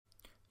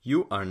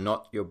You Are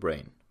Not Your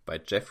Brain by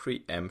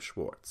Jeffrey M.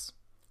 Schwartz.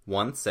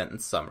 One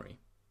sentence summary.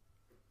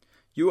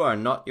 You Are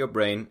Not Your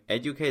Brain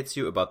educates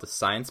you about the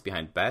science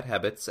behind bad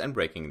habits and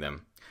breaking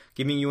them,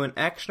 giving you an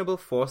actionable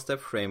 4-step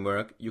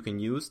framework you can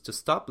use to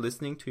stop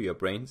listening to your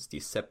brain's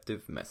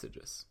deceptive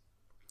messages.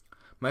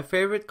 My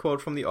favorite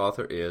quote from the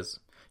author is,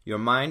 "Your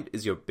mind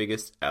is your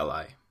biggest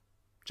ally."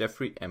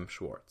 Jeffrey M.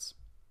 Schwartz.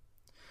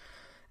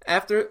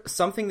 After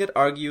something that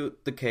argued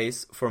the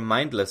case for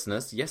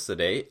mindlessness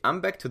yesterday, I'm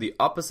back to the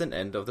opposite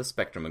end of the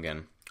spectrum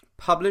again.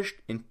 Published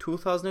in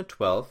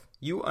 2012,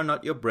 You Are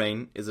Not Your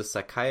Brain is a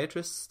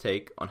psychiatrist's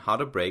take on how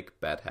to break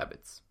bad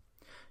habits.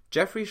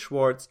 Jeffrey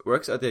Schwartz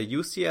works at the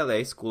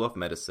UCLA School of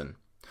Medicine,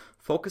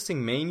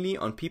 focusing mainly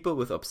on people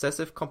with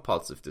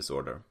obsessive-compulsive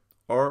disorder,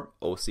 or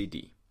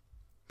OCD.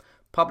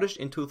 Published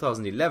in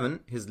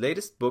 2011, his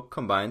latest book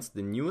combines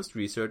the newest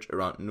research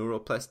around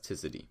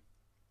neuroplasticity,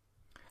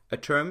 a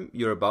term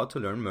you're about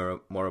to learn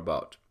more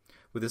about,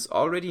 with his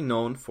already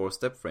known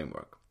 4-step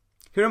framework.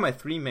 Here are my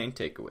 3 main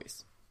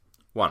takeaways.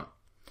 1.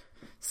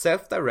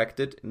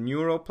 Self-directed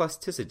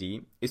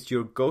neuroplasticity is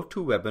your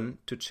go-to weapon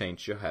to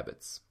change your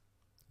habits.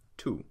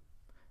 2.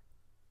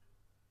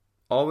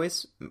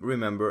 Always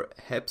remember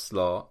Hebb's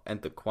law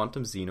and the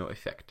quantum Zeno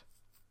effect.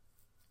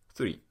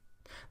 3.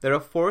 There are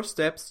 4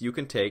 steps you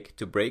can take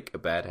to break a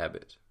bad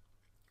habit.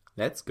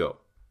 Let's go.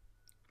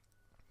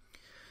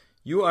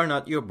 You Are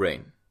Not Your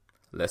Brain.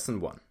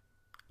 Lesson 1.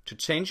 To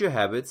change your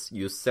habits,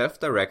 use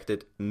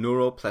self-directed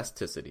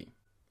neuroplasticity.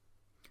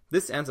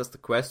 This answers the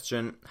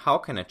question, how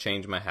can I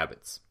change my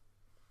habits?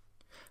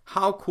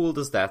 How cool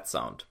does that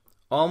sound?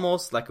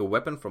 Almost like a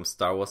weapon from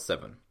Star Wars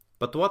 7.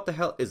 But what the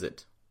hell is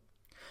it?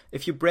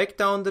 If you break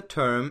down the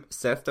term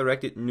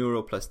self-directed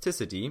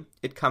neuroplasticity,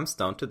 it comes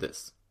down to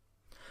this.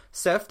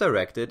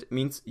 Self-directed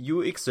means you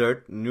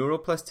exert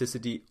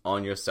neuroplasticity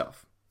on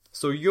yourself.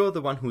 So you're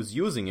the one who's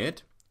using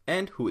it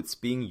and who it's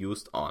being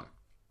used on.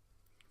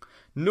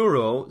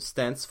 Neuro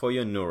stands for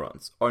your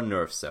neurons, or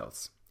nerve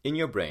cells, in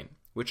your brain,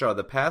 which are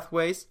the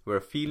pathways where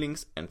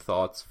feelings and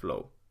thoughts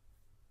flow.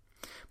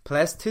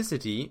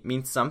 Plasticity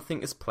means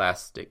something is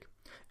plastic.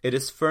 It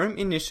is firm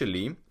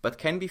initially, but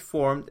can be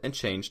formed and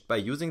changed by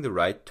using the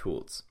right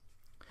tools.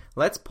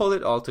 Let's pull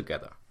it all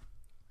together.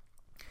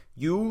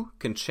 You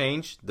can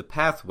change the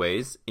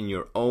pathways in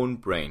your own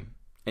brain,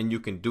 and you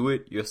can do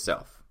it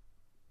yourself.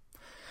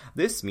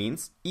 This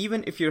means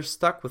even if you're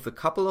stuck with a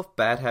couple of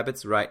bad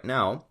habits right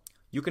now,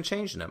 you can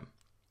change them.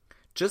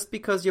 Just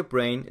because your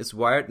brain is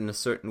wired in a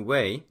certain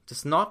way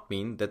does not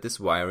mean that this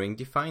wiring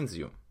defines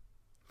you.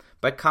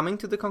 By coming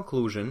to the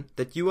conclusion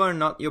that you are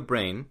not your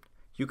brain,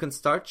 you can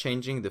start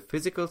changing the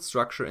physical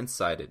structure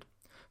inside it,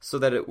 so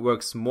that it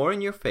works more in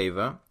your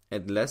favor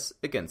and less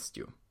against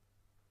you.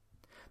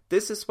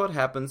 This is what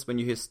happens when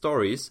you hear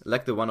stories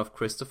like the one of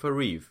Christopher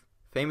Reeve,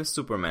 famous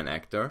Superman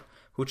actor,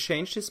 who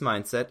changed his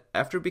mindset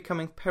after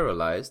becoming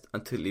paralyzed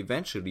until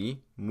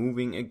eventually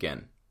moving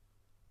again.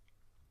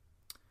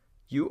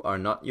 You Are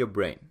Not Your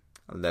Brain.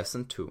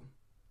 Lesson 2.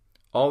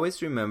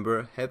 Always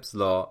remember Hebb's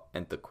law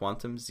and the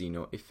quantum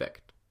Zeno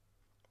effect.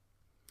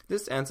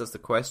 This answers the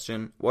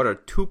question, what are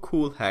 2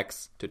 cool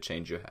hacks to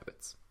change your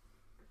habits?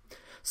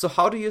 So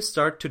how do you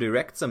start to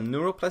direct some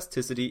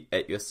neuroplasticity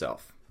at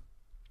yourself?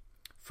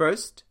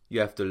 First,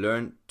 you have to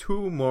learn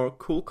 2 more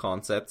cool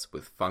concepts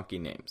with funky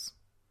names.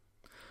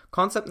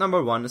 Concept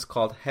number 1 is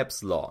called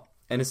Hebb's law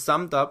and is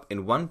summed up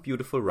in one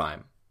beautiful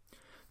rhyme.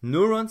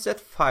 Neurons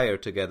that fire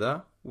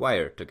together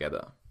wire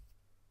together.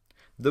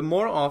 The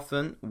more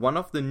often one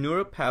of the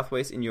neural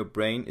pathways in your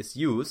brain is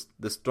used,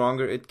 the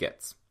stronger it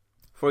gets.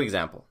 For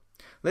example,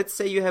 let's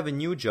say you have a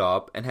new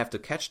job and have to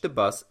catch the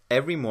bus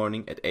every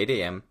morning at 8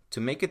 a.m.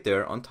 to make it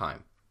there on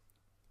time.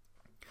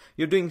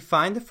 You're doing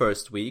fine the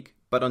first week,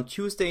 but on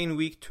Tuesday in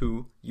week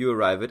 2, you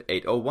arrive at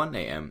 8:01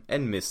 a.m.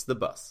 and miss the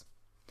bus.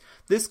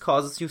 This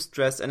causes you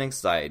stress and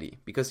anxiety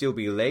because you'll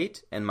be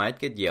late and might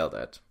get yelled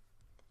at.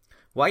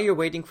 While you're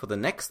waiting for the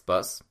next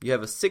bus, you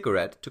have a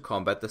cigarette to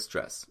combat the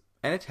stress,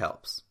 and it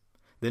helps.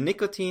 The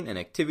nicotine and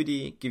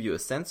activity give you a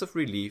sense of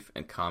relief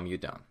and calm you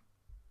down.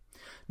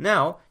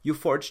 Now, you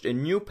forged a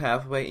new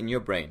pathway in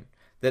your brain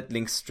that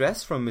links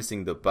stress from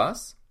missing the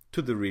bus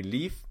to the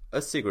relief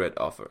a cigarette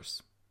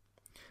offers.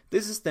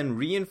 This is then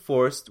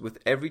reinforced with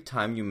every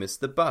time you miss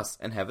the bus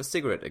and have a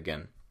cigarette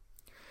again.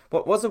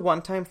 What was a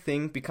one-time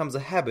thing becomes a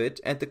habit,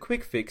 and the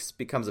quick fix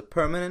becomes a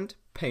permanent,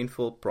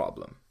 painful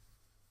problem.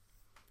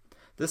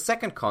 The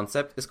second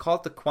concept is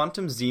called the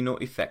quantum Zeno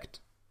effect.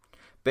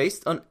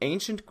 Based on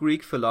ancient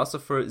Greek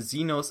philosopher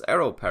Zeno's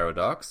arrow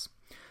paradox,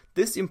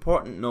 this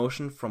important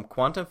notion from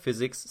quantum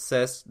physics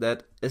says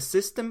that a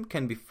system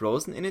can be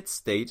frozen in its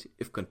state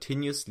if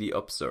continuously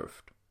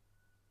observed.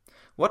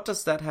 What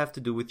does that have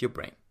to do with your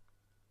brain?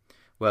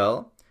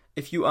 Well,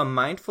 if you are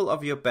mindful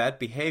of your bad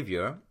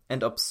behavior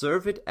and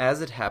observe it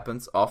as it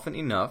happens often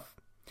enough,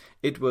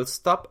 it will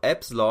stop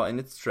Ebb's law in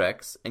its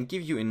tracks and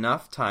give you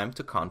enough time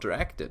to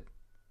counteract it.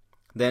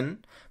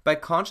 Then, by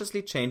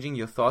consciously changing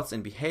your thoughts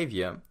and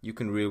behavior, you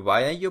can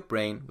rewire your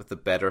brain with a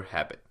better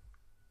habit.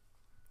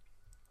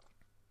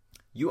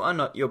 You Are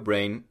Not Your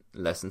Brain,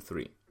 Lesson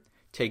 3.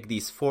 Take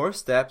these 4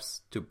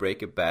 steps to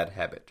break a bad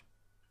habit.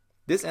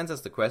 This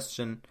answers the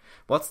question,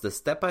 what's the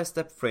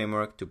step-by-step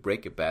framework to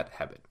break a bad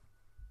habit?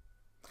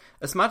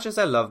 As much as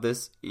I love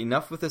this,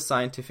 enough with the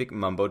scientific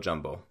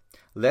mumbo-jumbo.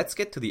 Let's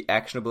get to the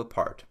actionable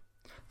part.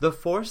 The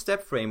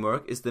 4-step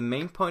framework is the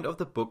main point of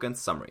the book and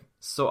summary,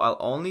 so I'll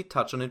only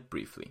touch on it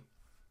briefly.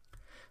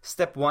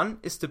 Step 1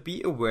 is to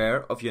be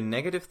aware of your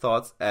negative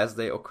thoughts as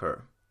they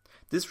occur.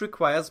 This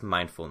requires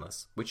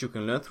mindfulness, which you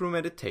can learn through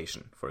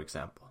meditation, for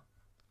example.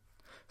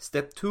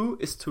 Step 2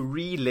 is to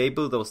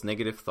relabel those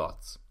negative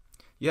thoughts.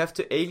 You have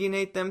to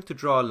alienate them to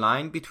draw a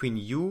line between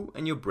you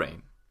and your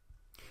brain.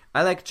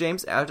 I like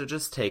James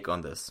Altucher's take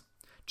on this.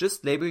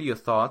 Just label your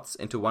thoughts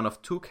into one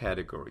of 2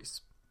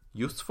 categories,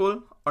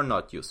 useful or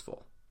not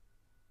useful.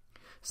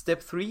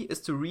 Step 3 is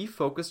to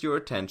refocus your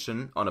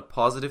attention on a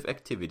positive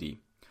activity,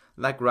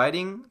 like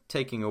writing,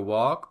 taking a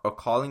walk, or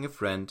calling a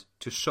friend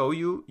to show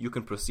you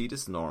can proceed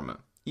as normal,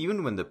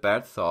 even when the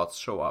bad thoughts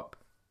show up.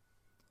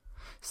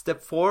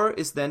 Step 4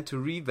 is then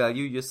to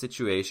revalue your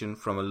situation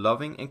from a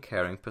loving and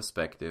caring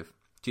perspective,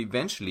 to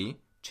eventually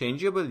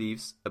change your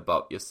beliefs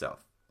about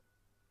yourself.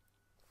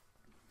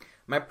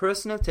 My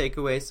personal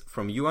takeaways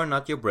from You Are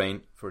Not Your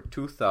Brain for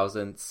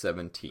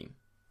 2017.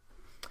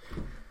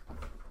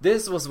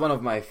 This was one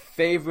of my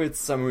favorite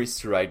summaries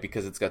to write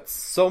because it's got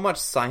so much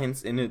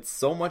science in it,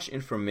 so much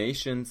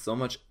information, so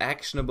much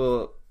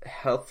actionable,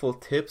 helpful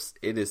tips.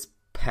 It is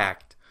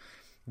packed.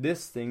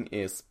 This thing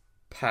is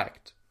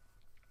packed.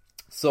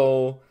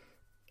 So,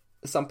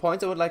 some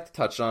points I would like to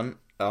touch on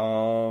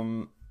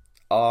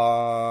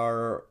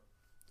are,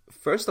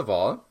 first of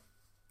all,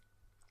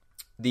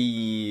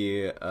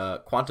 the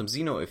quantum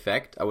Zeno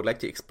effect. I would like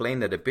to explain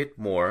that a bit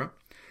more.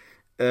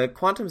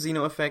 Quantum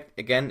Zeno effect,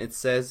 again, it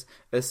says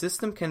a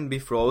system can be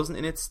frozen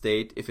in its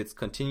state if it's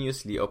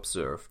continuously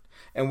observed.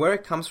 And where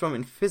it comes from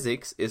in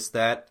physics is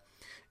that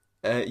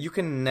you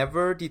can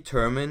never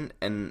determine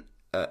an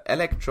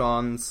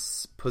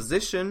electron's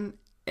position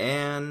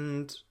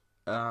and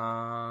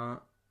an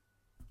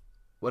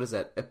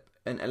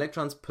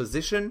electron's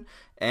position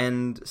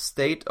and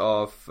state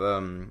of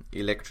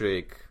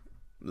electric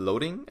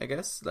loading, I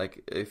guess,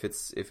 like if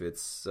it's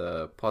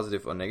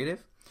positive or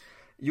negative.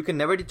 You can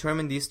never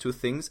determine these 2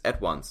 things at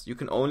once. You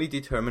can only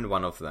determine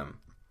one of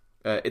them.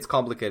 It's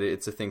complicated.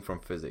 It's a thing from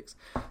physics.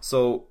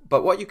 So,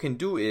 but what you can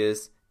do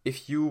is,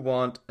 if you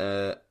want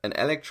an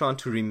electron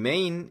to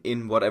remain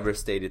in whatever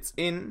state it's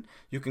in,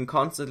 you can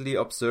constantly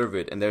observe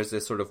it. And there's a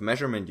sort of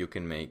measurement you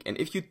can make. And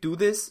if you do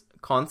this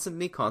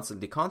constantly,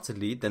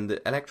 then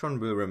the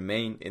electron will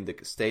remain in the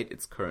state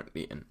it's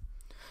currently in.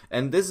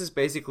 And this is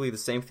basically the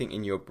same thing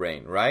in your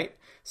brain, right?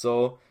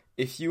 So,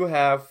 if you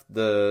have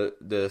the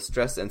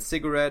stress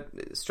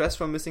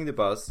from missing the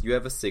bus, you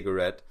have a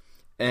cigarette,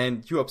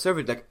 and you observe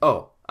it like,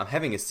 oh, I'm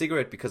having a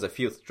cigarette because I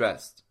feel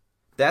stressed.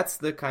 That's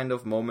the kind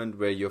of moment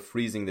where you're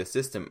freezing the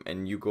system,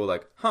 and you go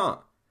like,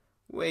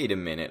 wait a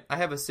minute, I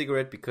have a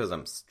cigarette because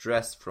I'm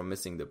stressed from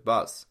missing the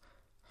bus.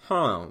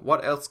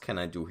 What else can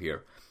I do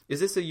here? Is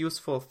this a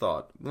useful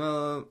thought?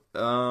 Well,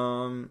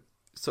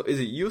 so is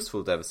it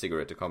useful to have a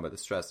cigarette to combat the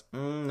stress?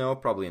 No,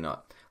 probably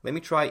not. Let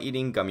me try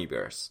eating gummy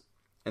bears.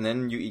 And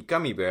then you eat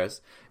gummy bears,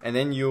 and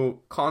then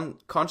you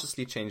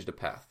consciously change the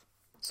path.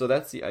 So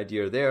that's the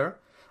idea there.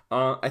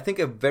 I think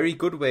a very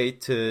good way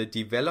to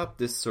develop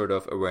this sort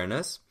of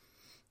awareness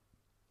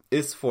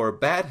is for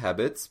bad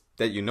habits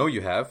that you know you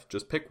have,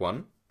 just pick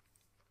one,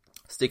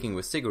 sticking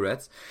with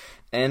cigarettes,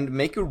 and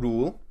make a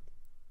rule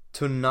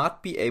to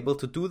not be able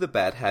to do the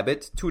bad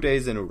habit 2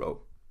 days in a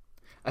row.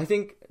 I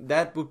think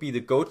that would be the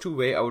go-to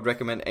way I would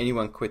recommend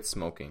anyone quit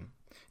smoking.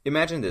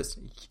 Imagine this,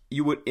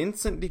 you would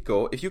instantly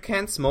go, if you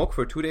can't smoke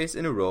for 2 days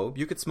in a row,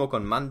 you could smoke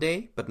on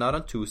Monday, but not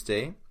on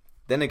Tuesday,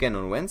 then again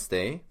on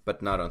Wednesday, but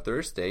not on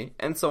Thursday,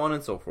 and so on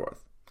and so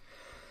forth.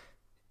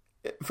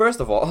 First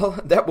of all,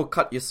 that will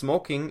cut your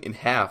smoking in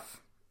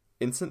half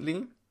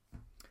instantly.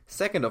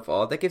 Second of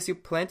all, that gives you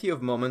plenty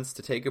of moments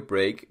to take a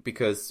break,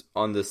 because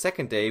on the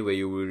second day where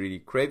you will really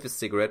crave a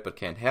cigarette but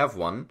can't have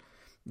one,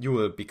 you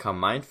will become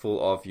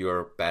mindful of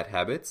your bad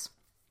habits.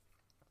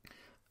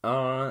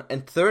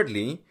 And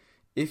thirdly,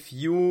 if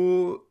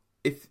you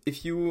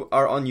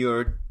are on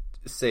your,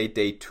 say,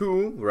 day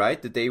 2,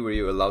 right, the day where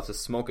you're allowed to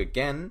smoke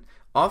again,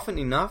 often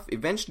enough,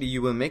 eventually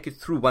you will make it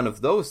through one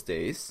of those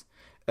days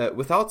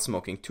without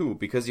smoking too,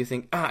 because you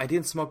think, I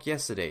didn't smoke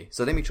yesterday,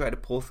 so let me try to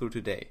pull through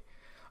today.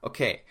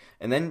 Okay,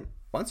 and then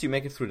once you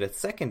make it through that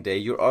second day,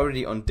 you're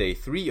already on day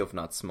 3 of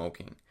not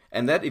smoking.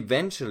 And that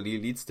eventually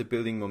leads to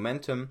building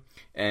momentum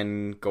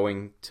and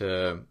going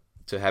to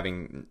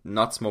having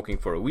not smoking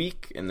for a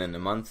week and then a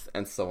month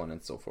and so on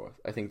and so forth.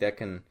 I think that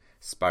can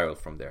spiral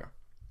from there.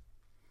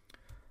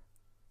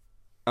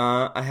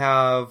 I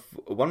have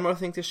one more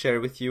thing to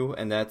share with you,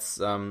 and that's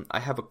I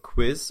have a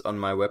quiz on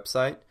my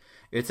website.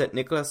 It's at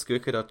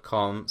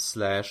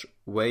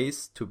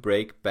nicolasgürke.com/ways to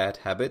break bad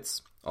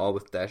habits, all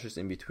with dashes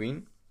in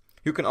between.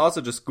 You can also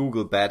just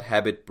Google bad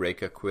habit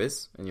breaker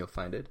quiz and you'll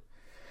find it.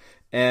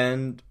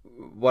 And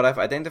what I've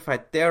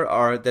identified there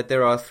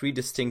are 3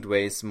 distinct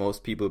ways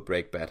most people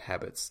break bad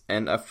habits.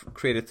 And I've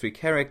created 3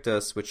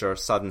 characters, which are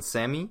Sudden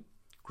Sammy,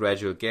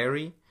 Gradual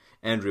Gary,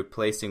 and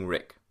Replacing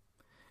Rick.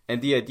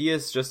 And the idea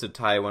is just to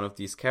tie one of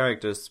these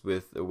characters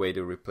with a way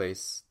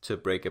to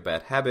break a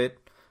bad habit.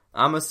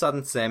 I'm a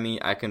Sudden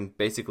Sammy. I can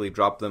basically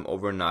drop them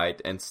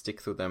overnight and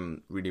stick to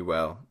them really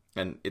well.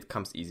 And it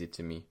comes easy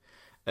to me.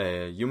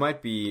 You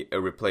might be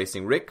a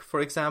Replacing Rick, for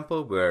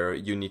example, where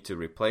you need to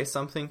replace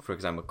something, for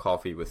example,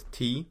 coffee with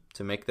tea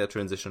to make that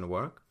transition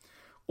work.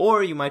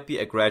 Or you might be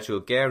a Gradual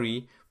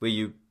Gary, where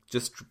you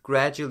just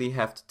gradually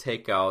have to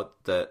take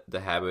out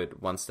the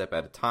habit one step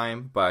at a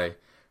time by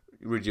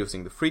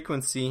reducing the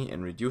frequency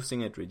and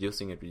reducing it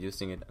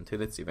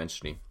until it's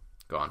eventually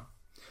gone.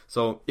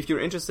 So if you're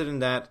interested in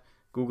that,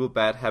 Google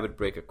Bad Habit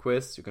Breaker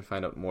Quiz. You can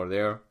find out more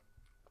there.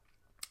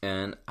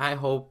 And I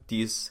hope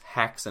these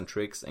hacks and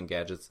tricks and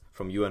gadgets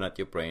from You Are Not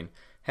Your Brain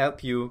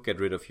help you get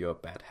rid of your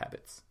bad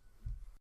habits.